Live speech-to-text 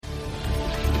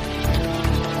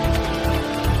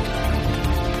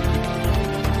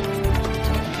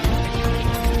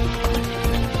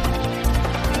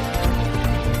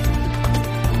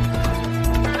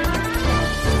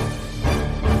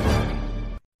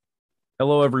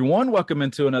Hello, everyone. Welcome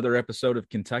into another episode of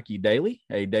Kentucky Daily,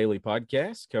 a daily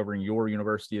podcast covering your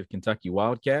University of Kentucky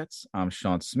Wildcats. I'm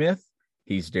Sean Smith.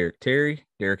 He's Derek Terry.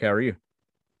 Derek, how are you?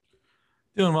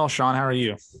 Doing well, Sean. How are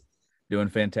you? Doing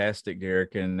fantastic,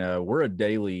 Derek. And we're a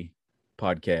daily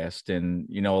podcast, and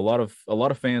a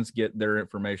lot of fans get their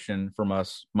information from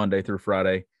us Monday through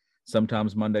Friday,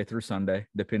 sometimes Monday through Sunday,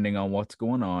 depending on what's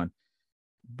going on.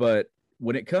 But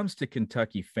when it comes to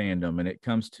Kentucky fandom and it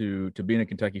comes to being a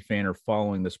Kentucky fan or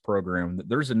following this program,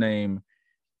 there's a name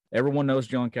everyone knows: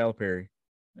 John Calipari,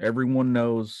 everyone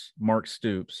knows Mark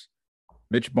Stoops,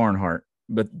 Mitch Barnhart,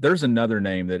 but there's another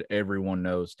name that everyone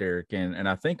knows, Derek, and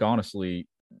I think honestly,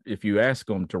 if you ask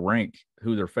them to rank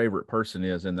who their favorite person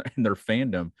is in their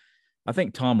fandom, I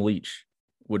think Tom Leach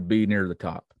would be near the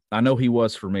top. I know he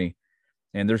was for me.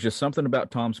 And there's just something about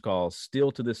Tom's calls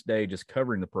still to this day, just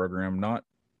covering the program, not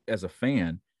as a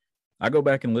fan. I go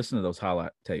back and listen to those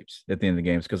highlight tapes at the end of the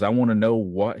games because I want to know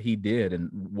what he did and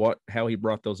how he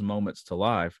brought those moments to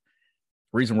life.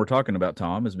 Reason we're talking about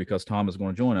Tom is because Tom is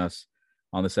going to join us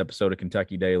on this episode of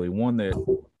Kentucky Daily, one that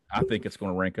I think it's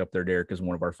going to rank up there, Derek, as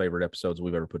one of our favorite episodes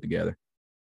we've ever put together.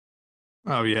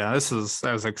 Oh yeah, this is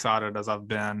as excited as I've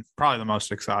been. Probably the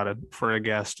most excited for a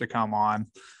guest to come on.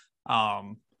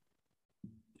 Um,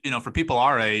 for people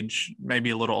our age, maybe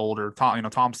a little older,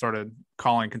 Tom started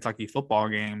calling Kentucky football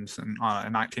games in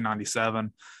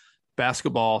 1997.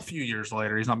 Basketball a few years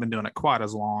later. He's not been doing it quite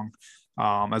as long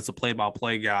as the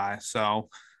play-by-play guy. So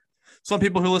some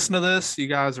people who listen to this, you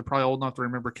guys are probably old enough to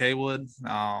remember Kaywood.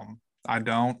 I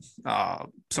don't.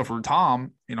 So for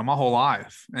Tom, my whole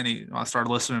life, I started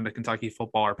listening to Kentucky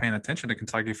football or paying attention to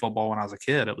Kentucky football when I was a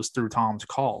kid. It was through Tom's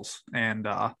calls, and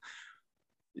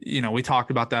we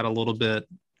talked about that a little bit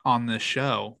on this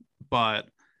show. But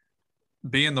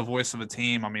being the voice of a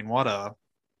team, I mean, what a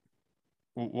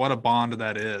bond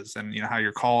that is, and how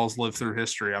your calls live through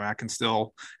history. I mean, I can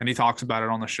still, and he talks about it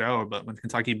on the show, but when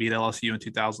Kentucky beat LSU in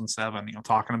 2007,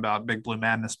 talking about Big Blue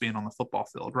Madness being on the football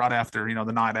field right after,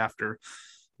 the night after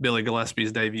Billy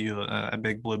Gillespie's debut at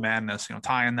Big Blue Madness,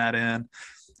 tying that in.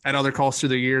 At other calls through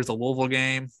the years, the Louisville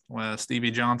game with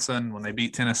Stevie Johnson when they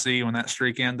beat Tennessee, when that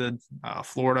streak ended,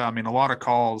 Florida. I mean, a lot of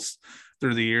calls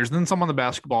through the years, and then some on the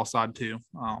basketball side too,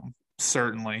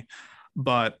 certainly.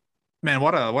 But man,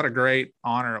 what a great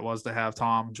honor it was to have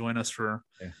Tom join us for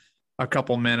a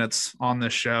couple minutes on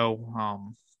this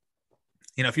show.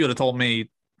 If you would have told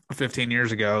me 15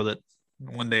 years ago that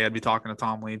one day I'd be talking to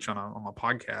Tom Leach on our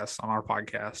podcast,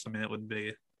 I mean, it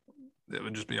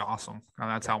would just be awesome.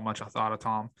 And that's how much I thought of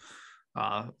Tom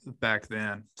back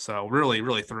then. So really,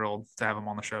 really thrilled to have him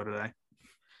on the show today.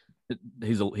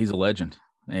 He's a legend.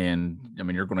 And I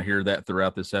mean, you're going to hear that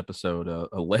throughout this episode,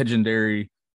 a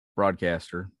legendary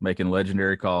broadcaster making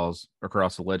legendary calls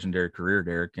across a legendary career,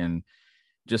 Derek, and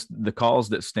just the calls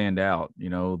that stand out,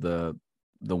 the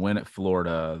win at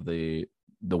Florida, the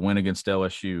win against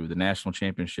LSU, the national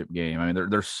championship game. I mean,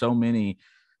 there's so many.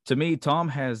 To me, Tom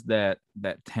has that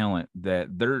talent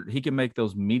that he can make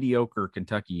those mediocre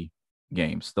Kentucky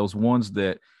games, those ones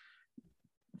that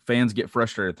fans get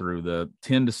frustrated through, the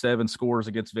 10-7 scores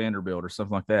against Vanderbilt or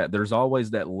something like that. There's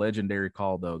always that legendary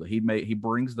call though that he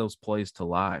brings those plays to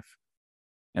life.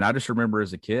 And I just remember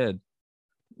as a kid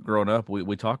growing up,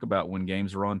 we talk about when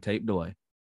games were on tape delay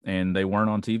and they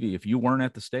weren't on TV. If you weren't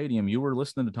at the stadium, you were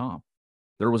listening to Tom.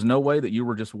 There was no way that you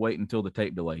were just waiting until the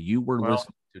tape delay. You were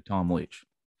listening to Tom Leach.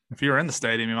 If you were in the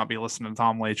stadium, you might be listening to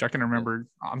Tom Leach. I can remember,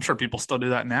 I'm sure people still do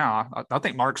that now. I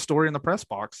think Mark Story in the press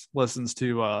box listens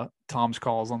to Tom's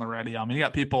calls on the radio. I mean, you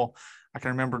got people, I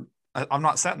can remember, I'm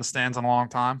not sat in the stands in a long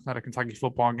time at a Kentucky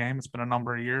football game. It's been a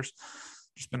number of years.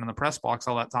 Just been in the press box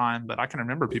all that time. But I can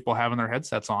remember people having their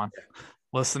headsets on,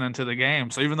 listening to the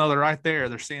game. So even though they're right there,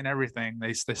 they're seeing everything.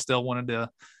 They still wanted to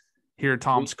hear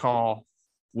Tom's call.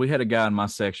 We had a guy in my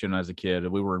section as a kid.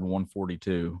 We were in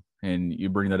 142. And you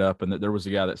bring that up, and there was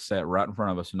a guy that sat right in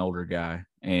front of us, an older guy,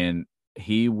 and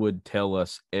he would tell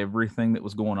us everything that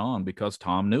was going on because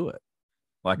Tom knew it.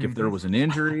 Like if there was an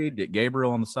injury, Dick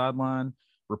Gabriel on the sideline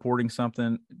reporting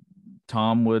something,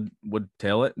 Tom would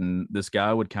tell it, and this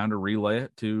guy would kind of relay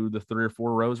it to the 3 or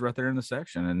 4 rows right there in the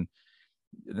section. And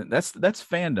that's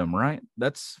fandom, right?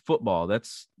 That's football.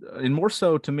 And more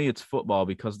so to me, it's football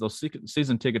because those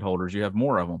season ticket holders, you have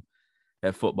more of them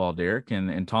at football, Derek,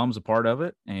 and Tom's a part of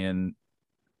it. And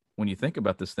when you think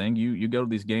about this thing, you go to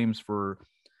these games for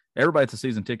everybody that's a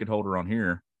season ticket holder on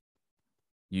here.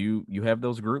 You have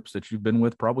those groups that you've been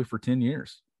with probably for 10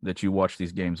 years that you watch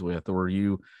these games with, or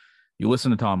you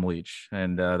listen to Tom Leach,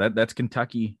 and that's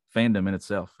Kentucky fandom in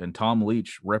itself. And Tom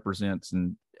Leach represents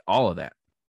and all of that.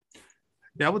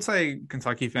 Yeah, I would say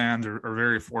Kentucky fans are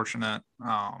very fortunate.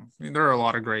 There are a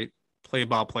lot of great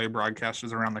play-by-play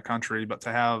broadcasters around the country, but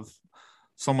to have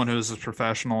someone who is as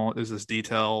professional, is as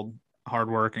detailed,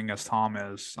 hardworking as Tom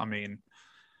is, I mean,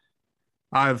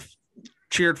 I've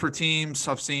cheered for teams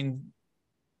I've seen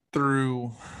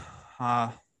through.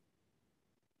 I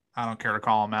don't care to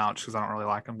call him out because I don't really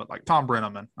like him, but like Tom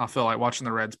Brenneman, I feel like watching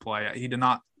the Reds play, he did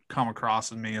not come across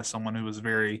to me as someone who was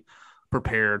very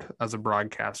prepared as a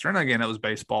broadcaster. And again, it was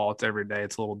baseball. It's every day.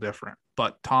 It's a little different.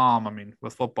 But Tom, I mean,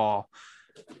 with football,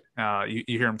 you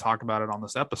hear him talk about it on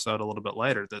this episode a little bit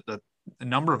later, that the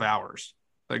number of hours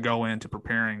that go into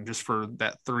preparing just for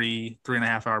that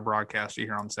 3.5 hour broadcast you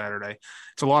hear on Saturday.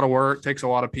 It's a lot of work, takes a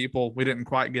lot of people. We didn't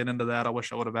quite get into that. I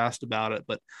wish I would have asked about it,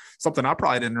 but something I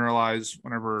probably didn't realize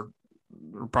whenever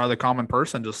probably the common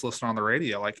person just listening on the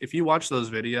radio. Like if you watch those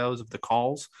videos of the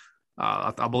calls,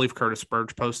 I believe Curtis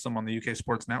Burge posts them on the UK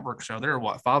Sports Network show. There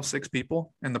are 5-6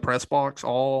 people in the press box,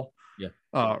 all,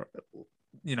 whether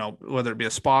it be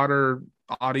a spotter,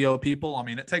 audio people. I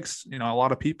mean, it takes, a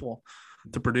lot of people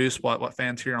to produce what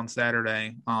fans hear on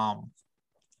Saturday.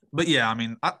 But yeah, I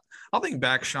mean, I'll think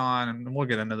back, Sean, and we'll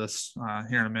get into this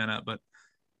here in a minute, but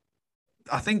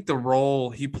I think the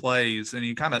role he plays, and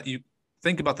you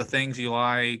think about the things you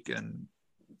like and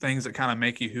things that kind of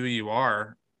make you who you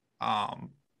are.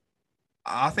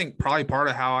 I think probably part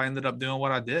of how I ended up doing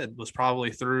what I did was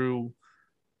probably through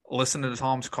listening to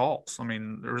Tom's calls. I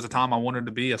mean, there was a time I wanted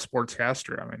to be a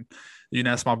sportscaster. I mean, you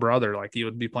can ask my brother, like he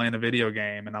would be playing a video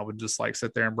game and I would just like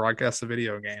sit there and broadcast a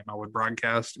video game. I would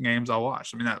broadcast games I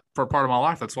watched. I mean, that for part of my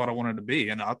life, that's what I wanted to be.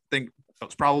 And I think it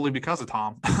was probably because of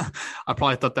Tom. I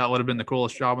probably thought that would have been the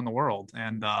coolest job in the world.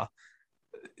 And,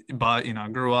 but I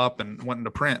grew up and went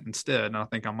into print instead. And I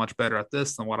think I'm much better at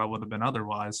this than what I would have been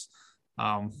otherwise.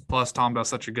 Plus Tom does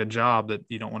such a good job that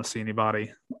you don't want to see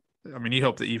anybody. I mean, you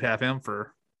hope that you have him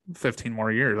for 15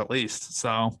 more years at least.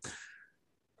 So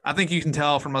I think you can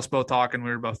tell from us both talking, we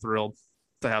were both thrilled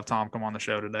to have Tom come on the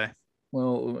show today.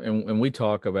 Well, and we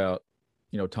talk about,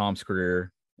 Tom's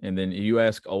career, and then you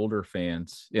ask older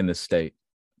fans in the state,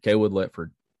 Kaywood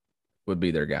Letford would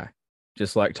be their guy,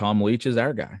 just like Tom Leach is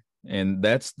our guy. And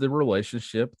that's the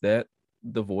relationship that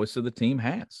the voice of the team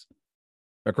has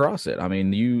across it. I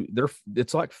mean,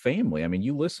 it's like family. I mean,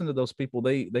 you listen to those people,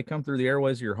 they come through the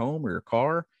airways of your home or your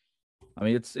car. I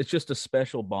mean, it's just a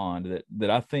special bond that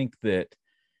I think that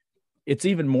it's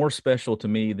even more special to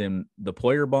me than the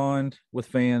player bond with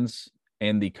fans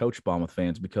and the coach bond with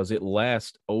fans, because it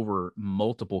lasts over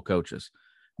multiple coaches,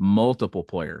 multiple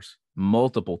players,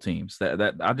 multiple teams.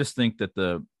 That I just think that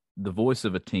the voice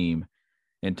of a team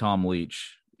and Tom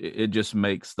Leach, it just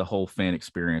makes the whole fan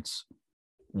experience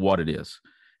what it is.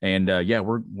 And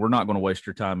we're not going to waste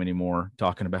your time anymore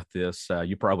talking about this.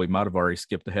 You probably might have already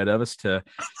skipped ahead of us to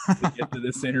get to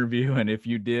this interview. And if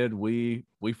you did, we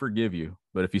forgive you.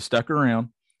 But if you stuck around,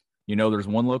 there's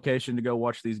one location to go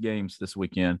watch these games this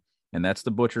weekend, and that's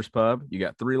the Butcher's Pub. You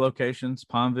got 3 locations: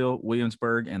 Pineville,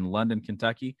 Williamsburg, and London,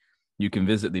 Kentucky. You can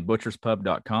visit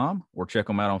thebutcherspub.com or check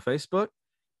them out on Facebook.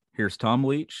 Here's Tom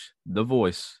Leach, the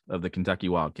voice of the Kentucky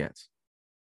Wildcats.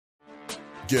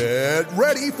 Get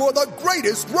ready for the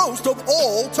greatest roast of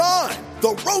all time,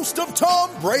 the Roast of Tom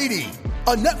Brady,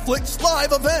 a Netflix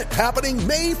live event happening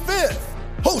May 5th.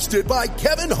 Hosted by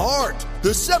Kevin Hart, the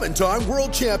 7-time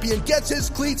world champion gets his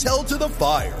cleats held to the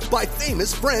fire by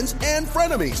famous friends and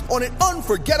frenemies on an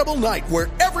unforgettable night where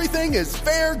everything is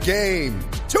fair game.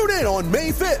 Tune in on May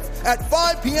 5th at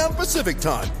 5 p.m. Pacific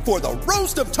time for the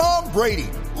Roast of Tom Brady,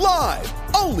 live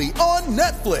only on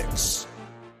Netflix.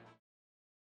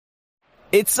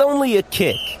 It's only a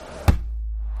kick,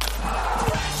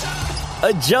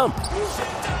 a jump,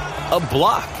 a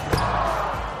block.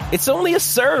 It's only a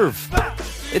serve.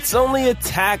 It's only a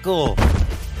tackle,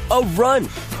 a run.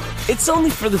 It's only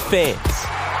for the fans.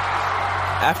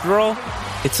 After all,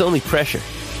 it's only pressure.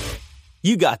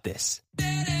 You got this.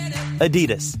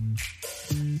 Adidas.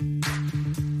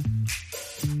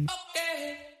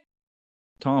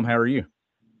 Tom, how are you?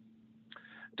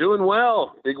 Doing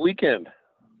well. Big weekend.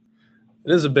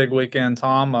 It is a big weekend,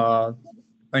 Tom.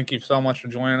 Thank you so much for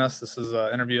joining us. This is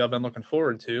an interview I've been looking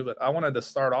forward to, but I wanted to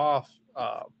start off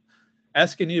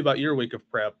asking you about your week of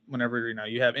prep whenever,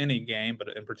 you have any game,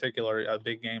 but in particular, a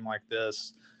big game like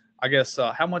this. I guess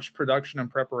how much production and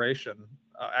preparation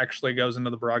actually goes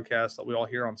into the broadcast that we all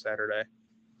hear on Saturday?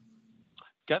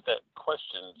 Got that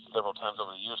question several times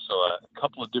over the years, so a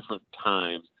couple of different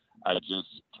times I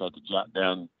just tried to jot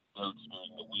down notes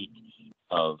during the week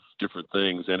of different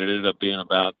things, and it ended up being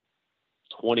about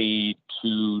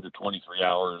 22 to 23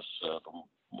 hours from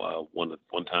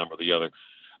one time or the other.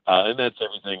 And that's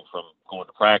everything from going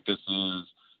to practices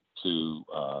to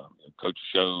coach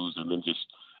shows, and then just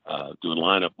doing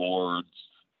lineup boards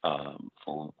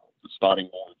for the spotting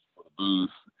boards for the booth,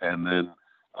 and then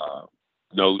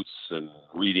notes and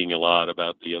reading a lot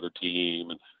about the other team,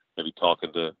 and maybe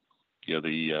talking to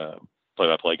the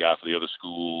play-by-play guy for the other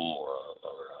school,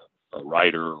 or a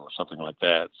writer or something like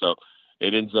that. So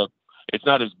it ends up, it's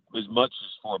not as much as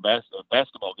for a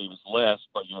basketball game is less,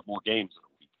 but you have more games in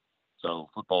a week. So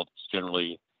football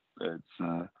generally, it's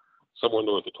somewhere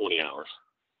north of 20 hours.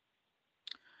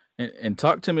 And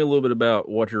talk to me a little bit about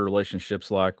what your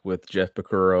relationship's like with Jeff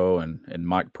Piccaro and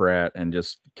Mike Pratt, and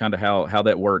just kind of how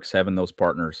that works, having those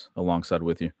partners alongside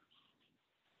with you.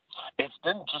 It's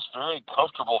been just very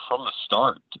comfortable from the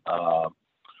start.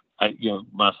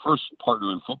 My first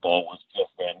partner in football was Jeff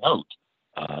Van Note.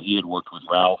 He had worked with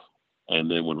Ralph,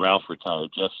 and then when Ralph retired,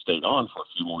 Jeff stayed on for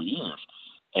a few more years.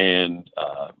 And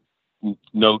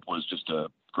Note was just a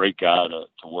great guy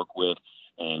to work with,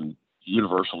 and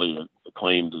universally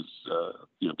acclaimed as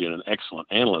being an excellent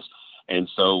analyst. And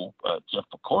so Jeff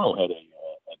Piccaro had a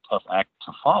tough act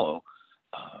to follow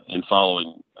in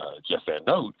following Jeff Van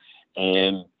Note.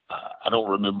 And I don't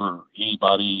remember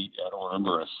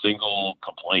a single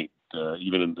complaint,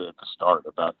 even at the start,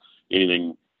 about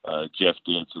anything Jeff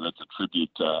did. So that's a tribute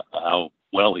to how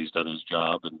well he's done his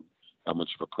job and how much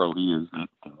of a pro he is.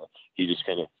 He just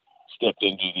kind of stepped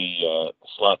into the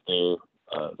slot there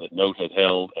that Note had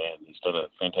held, and he's done a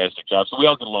fantastic job. So we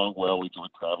all get along well. We enjoy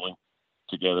traveling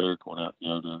together, going out,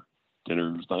 to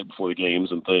dinners night before the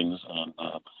games and things. And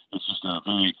it's just a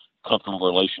very comfortable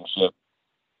relationship.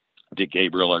 Dick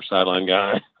Gabriel, our sideline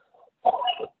guy,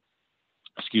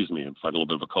 excuse me, I'm fighting a little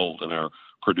bit of a cold, and our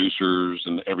producers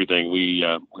and everything. We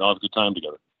all have a good time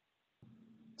together.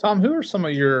 Tom, who are some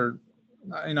of your,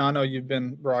 I know you've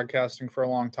been broadcasting for a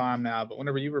long time now, but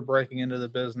whenever you were breaking into the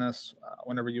business,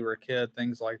 whenever you were a kid,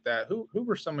 things like that, who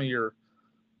were some of your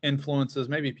influences,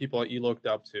 maybe people that you looked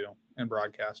up to in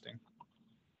broadcasting?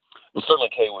 Well, certainly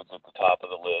Kay Wood's at the top of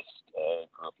the list.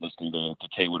 Grew up listening to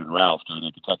Kay Wood and Ralph during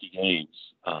the Kentucky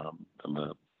games. I'm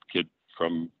a kid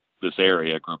from this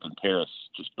area. I grew up in Paris,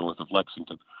 just north of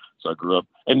Lexington. So I grew up,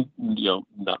 and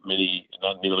not nearly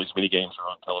as many games are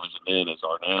on television then as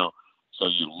are now. So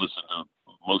you listen to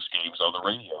most games on the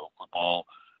radio, football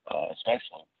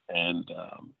especially. And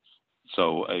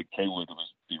so Kay Wood would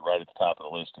be right at the top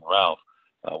of the list. And Ralph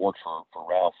worked for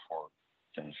Ralph for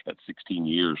about 16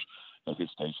 years at his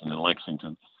station in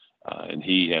Lexington. And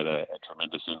he had a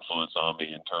tremendous influence on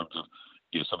me in terms of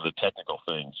some of the technical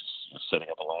things, setting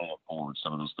up a lineup board,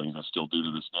 some of those things I still do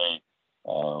to this day.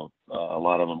 A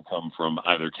lot of them come from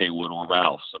either Kay Wood or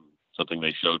Ralph, something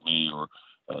they showed me or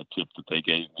a tip that they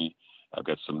gave me. I've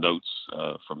got some notes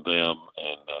from them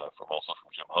and also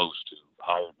from Jim Host, who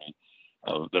hired me,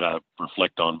 that I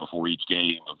reflect on before each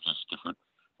game, of just different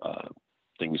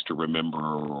things to remember,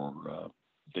 or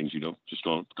things you don't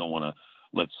want to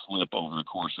let slip over the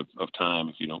course of time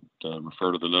if you don't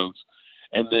refer to the notes.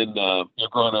 And then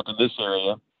growing up in this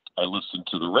area, I listened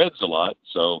to the Reds a lot.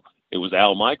 So it was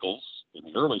Al Michaels in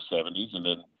the early 70s, and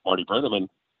then Marty Brennaman,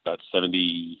 about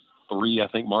 73, I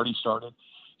think Marty started.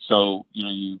 So,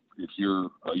 if you're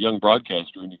a young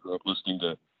broadcaster and you grew up listening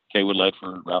to Kay Wood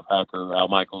Ledford, Ralph Hacker, Al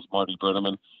Michaels, Marty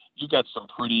Brennaman, you've got some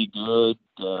pretty good,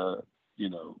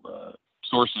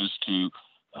 sources to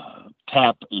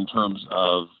tap in terms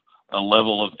of a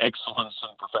level of excellence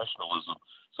and professionalism.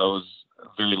 So I was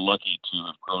very lucky to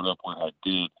have grown up when I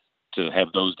did, to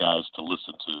have those guys to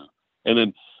listen to. And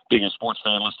then being a sports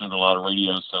fan, listening to a lot of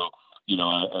radio. So,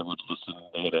 I would listen.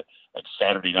 They had a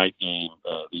Saturday night game.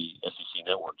 The SEC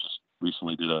Network just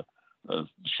recently did a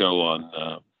show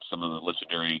on some of the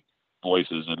legendary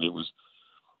voices, and it was,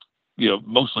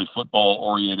 mostly football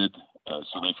oriented.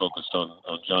 So they focused on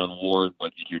John Ward,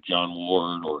 but you hear John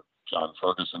Ward or John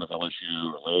Ferguson of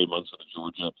LSU or Larry Munson of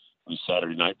Georgia, these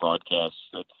Saturday night broadcasts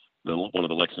that one of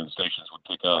the Lexington stations would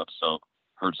pick up. So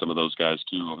heard some of those guys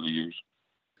too over the years.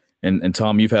 And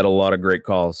Tom, you've had a lot of great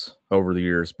calls over the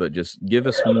years, but just give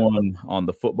us one on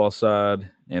the football side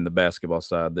and the basketball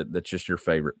side that's just your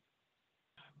favorite.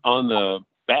 On the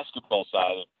basketball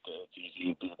side, it's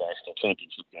easy to be the national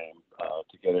championship game.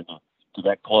 To get into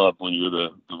that club when you're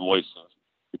the voice of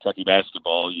Kentucky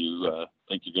basketball, you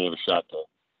think you're going to have a shot to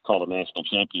call a national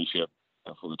championship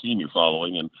for the team you're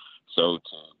following. And so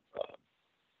to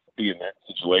be in that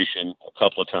situation a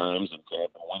couple of times and to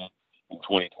have them win it in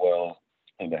 2012,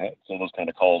 and so those kind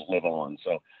of calls live on.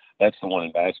 So that's the one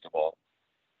in basketball.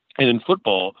 And in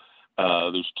football,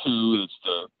 there's two. It's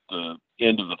the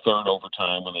end of the third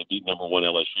overtime when they beat number one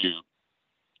LSU.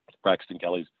 Braxton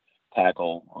Kelly's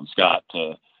tackle on Scott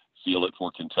to seal it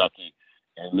for Kentucky.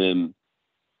 And then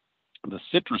the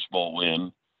Citrus Bowl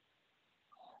win,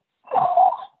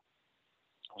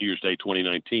 New Year's Day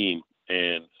 2019,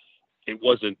 and it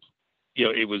wasn't,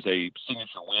 it was a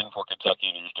signature win for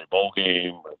Kentucky, New Year's Day bowl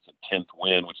game. It's a 10th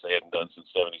win, which they hadn't done since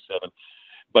 '77.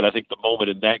 But I think the moment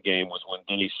in that game was when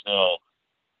Denny Snell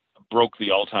broke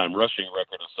the all-time rushing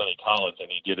record of Sonny Collins, and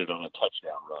he did it on a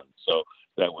touchdown run. So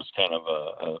that was kind of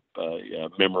a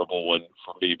memorable one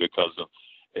for me because of,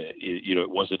 it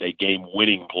wasn't a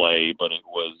game-winning play, but it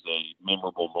was a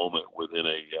memorable moment within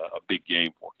a big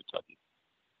game for Kentucky.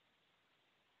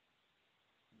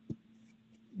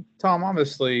 Tom,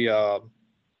 obviously,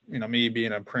 me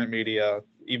being in print media,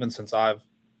 even since I've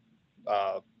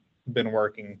been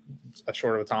working as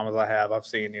short of a time as I have, I've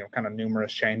seen, kind of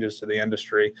numerous changes to the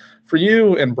industry. For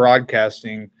you in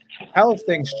broadcasting, how have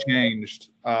things changed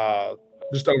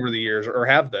just over the years, or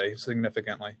have they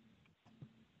significantly?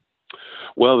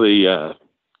 Well, the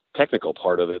technical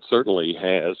part of it certainly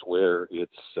has, where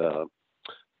it's, that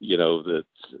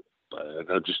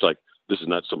I'm just like, this is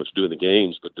not so much doing the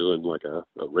games, but doing like a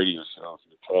radio show. If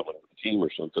you're traveling with a team or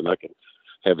something, I can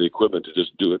have the equipment to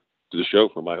just do the show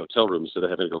from my hotel room instead of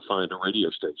having to go find a radio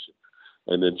station.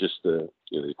 And then just the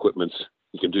equipment's,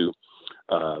 you can do,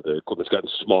 the equipment's gotten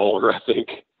smaller, I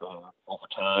think, over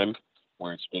time,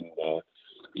 where it's been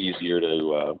easier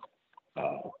to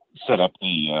set up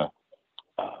the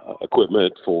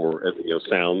equipment for,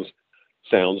 sounds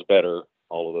better,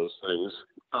 all of those things.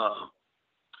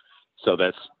 So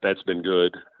that's been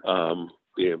good.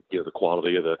 The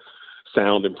quality of the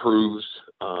sound improves.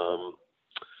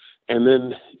 And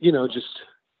then, just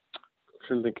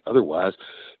trying to think otherwise,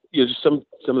 just some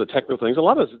of the technical things. A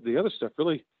lot of the other stuff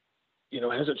really,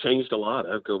 hasn't changed a lot.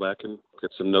 I'd go back and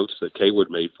get some notes that Kaywood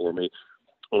made for me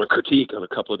on a critique on a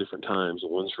couple of different times.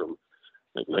 One's from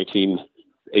like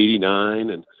 1989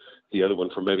 and the other one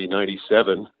from maybe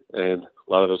 97. And a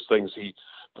lot of those things he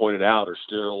pointed out are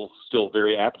still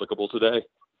very applicable today.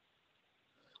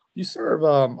 You serve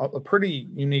a pretty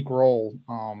unique role,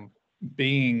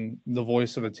 being the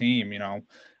voice of a team.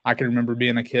 I can remember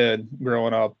being a kid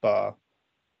growing up. I'm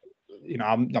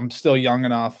still young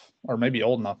enough, or maybe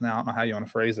old enough now. I don't know how you want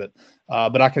to phrase it,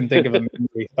 but I can think of a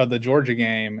memory of the Georgia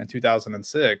game in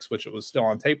 2006, which it was still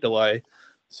on tape delay.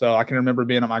 So I can remember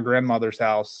being at my grandmother's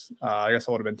house. I guess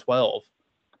I would have been 12,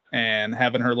 and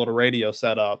having her little radio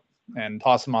set up and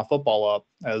tossing my football up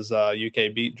as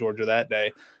UK beat Georgia that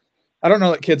day. I don't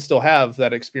know that kids still have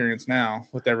that experience now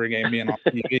with every game being on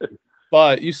TV,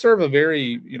 but you serve a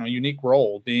very, unique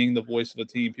role being the voice of the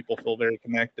team. People feel very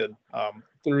connected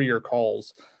through your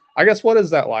calls. I guess, what is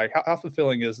that like? How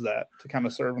fulfilling is that to kind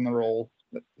of serve in the role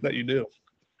that you do?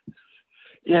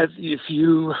 Yeah, if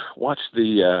you watch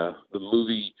the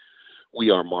movie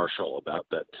We Are Marshall, about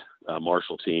that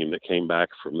Marshall team that came back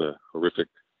from the horrific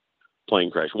plane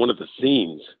crash, one of the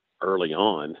scenes early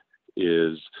on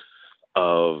is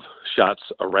of shots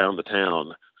around the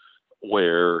town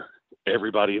where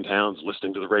everybody in town's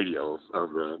listening to the radio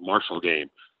of the Marshall game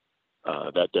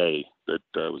that day. That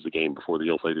was the game before the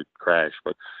ill-fated crash.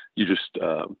 But there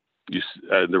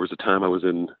was a time I was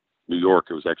in New York.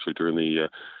 It was actually during the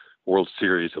World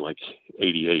Series in like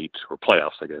 '88, or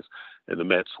playoffs, I guess. And the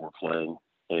Mets were playing,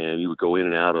 and you would go in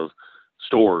and out of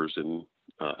stores in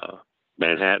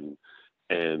Manhattan,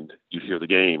 and you'd hear the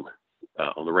game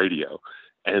on the radio.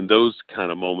 And those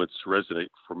kind of moments resonate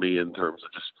for me in terms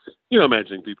of just,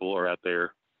 imagining people are out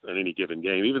there at any given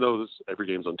game. Even though every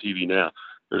game's on TV now,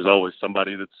 there's always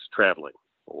somebody that's traveling,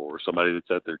 or somebody that's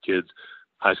at their kid's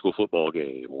high school football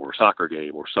game or soccer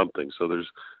game or something. So there's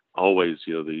always,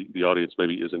 the audience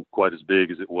maybe isn't quite as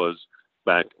big as it was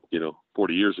back,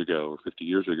 40 years ago or 50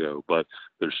 years ago, but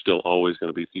there's still always going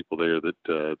to be people there that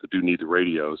do need the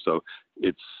radio. So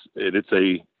it's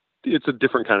a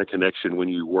different kind of connection when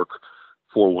you work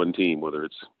for one team, whether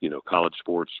it's, college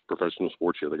sports, professional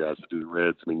sports, the guys that do the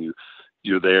Reds. I mean,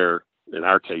 you're there, in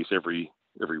our case, every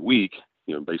week,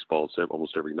 baseball, it's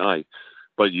almost every night,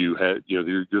 but you have, you're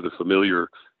the familiar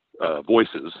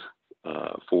voices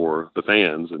for the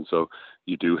fans. And so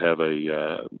you do have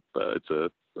it's a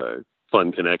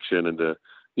fun connection, and to,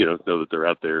 know that they're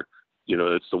out there.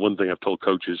 It's the one thing I've told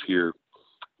coaches here.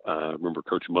 I remember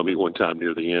Coach Mummy one time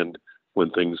near the end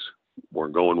when things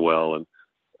weren't going well, and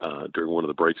during one of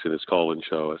the breaks in his call-in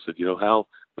show, I said, Hal,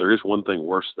 there is one thing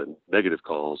worse than negative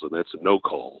calls, and that's no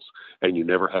calls. And you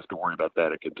never have to worry about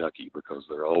that at Kentucky because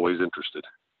they're always interested.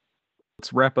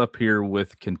 Let's wrap up here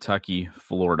with Kentucky,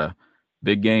 Florida.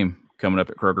 Big game coming up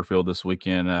at Kroger Field this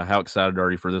weekend. How excited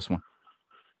are you for this one?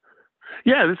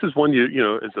 Yeah, this is one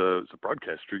as a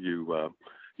broadcaster,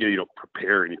 you don't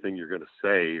prepare anything you're going to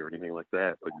say or anything like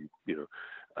that, but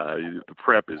the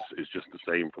prep is just the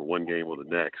same for one game or the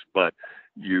next. But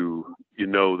you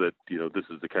know that this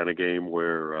is the kind of game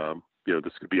where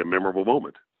this could be a memorable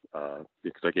moment.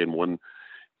 Kentucky hadn't won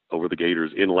over the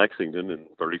Gators in Lexington in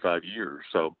 35 years,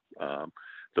 so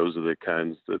those are the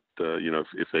kinds that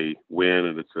if they win,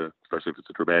 and especially if it's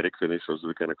a dramatic finish, those are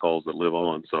the kind of calls that live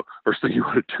on. So first thing you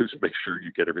want to do is make sure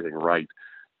you get everything right,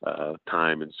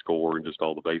 time and score and just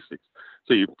all the basics.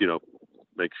 So you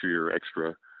make sure you're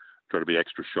try to be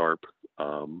extra sharp.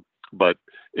 But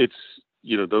it's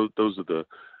those are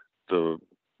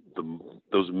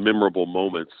those memorable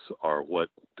moments are what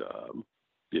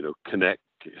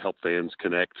help fans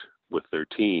connect with their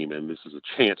team, and this is a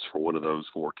chance for one of those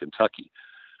for Kentucky.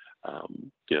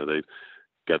 They've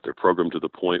got their program to the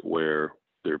point where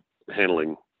they're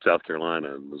handling South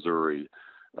Carolina and Missouri,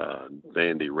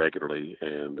 Vandy regularly,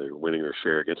 and they're winning their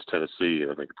share against Tennessee,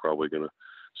 and I think they're probably going to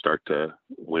start to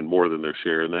win more than their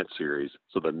share in that series.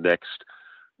 So the next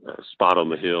spot on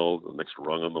the hill, the next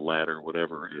rung on the ladder,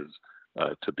 whatever it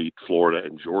is, to beat Florida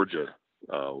and Georgia,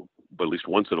 but at least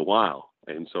once in a while.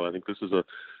 And so I think this is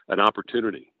an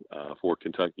opportunity for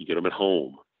Kentucky. Get them at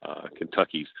home.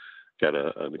 Kentucky's got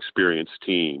an experienced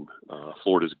team.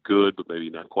 Florida's good, but maybe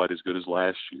not quite as good as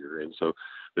last year. And so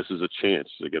this is a chance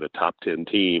to get a top 10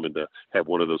 team and to have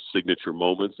one of those signature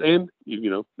moments. And,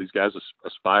 these guys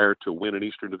aspire to win an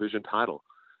Eastern Division title.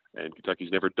 And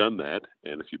Kentucky's never done that.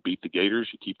 And if you beat the Gators,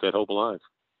 you keep that hope alive.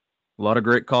 A lot of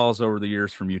great calls over the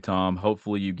years from you, Tom.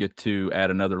 Hopefully you get to add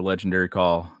another legendary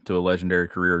call to a legendary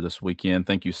career this weekend.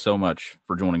 Thank you so much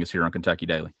for joining us here on Kentucky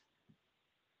Daily.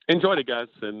 Enjoyed it, guys,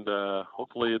 and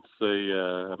hopefully it's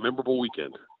a memorable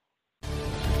weekend.